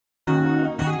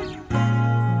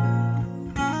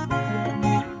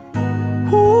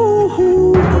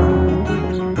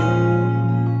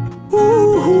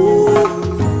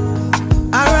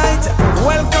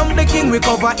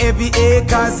cover every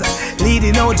acres.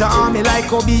 Leading out your army like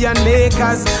Kobe and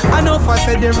Lakers. I know if I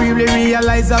said they really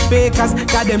realize the fakers,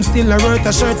 cause them still a worth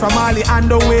a shirt from Mali and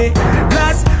the way.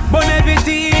 Plus, burn every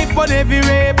thief, burn every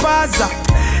rapers,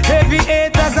 heavy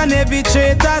haters and heavy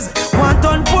traitors. Want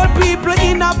on poor people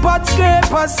in a pot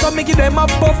scrapers, so me give them a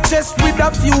buff chest with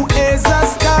a few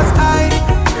hazers. Cause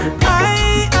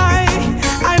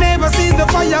I never seize the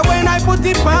fire when I put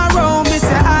it around me.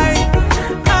 Say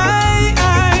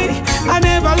I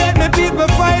never let the people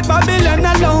fight Babylon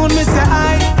alone. Me say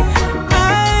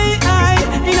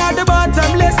in at the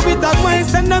bottomless pit of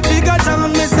mines and the bigger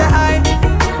town. Me say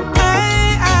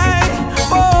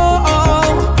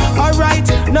alright,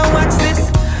 now watch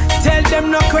this. Tell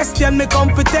them no question me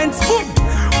competence.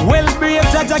 Well brave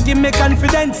Jaja give me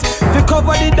confidence. We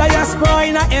cover the diaspora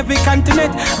in every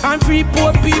continent and free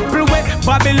poor people with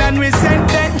Babylon we send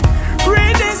them.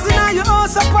 Read this now your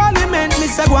house of parliament. Me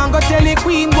say go and go tell the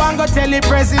queen, go and go tell the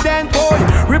president. Boy,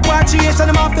 repatriation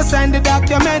them have to sign the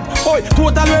document. Boy,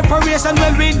 total reparation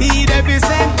well we need every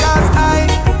cent. Cause I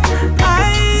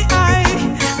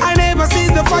never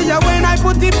seize the fire when I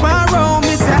put it around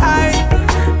me. Say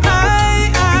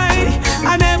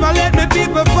I never let me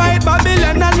people fight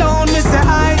Babylon alone. Me say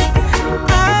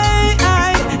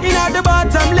in at the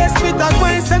bottomless pit of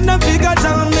mines and the bigger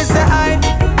town. Me say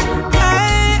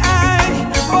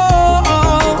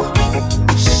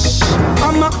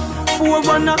I'm a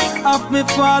forerunner of my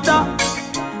father,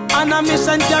 and a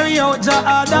mission carry out the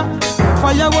order.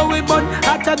 Fire where we burn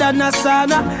hotter than a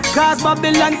sauna, cause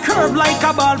Babylon curve like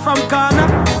a ball from corner.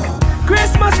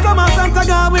 Christmas come out Santa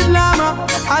God with llama,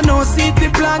 I know city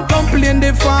plant complain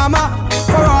the farmer.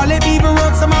 For all the evil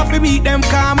works some have to meet them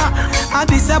karma, and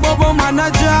this a bubble man a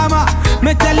drama.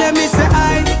 Me tell them me say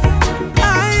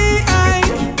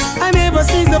I never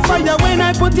seize the fire when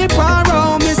I put it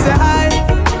around. Me say I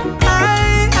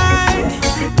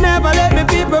never let me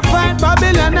people fight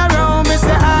Babylon around. Me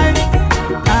say I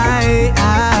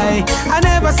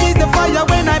never seize the fire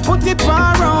when I put it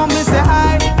around. Me say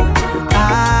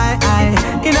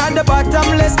in at the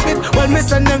bottomless pit when me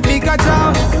send them figure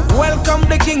down. Welcome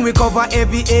the king, we cover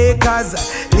every acres.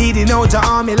 Leading out your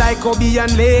army like Kobe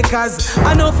and Lakers.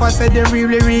 I know if I said they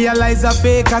really realize the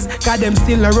fakers, cause them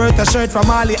still a worth a shirt from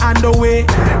Mali and the way.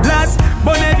 Plus,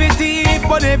 burn every thief,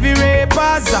 burn every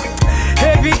rapers,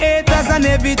 heavy haters and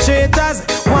heavy traitors.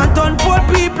 Want on poor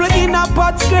people in a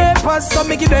pot scrapers, so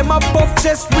me give them a buff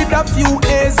chest with a few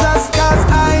hazers. Cause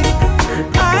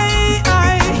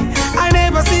I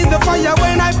never seize the fire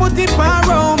when I put it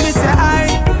around me. Say I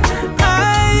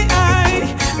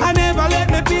never let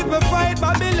the people fight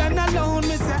Babylon alone.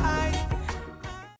 Me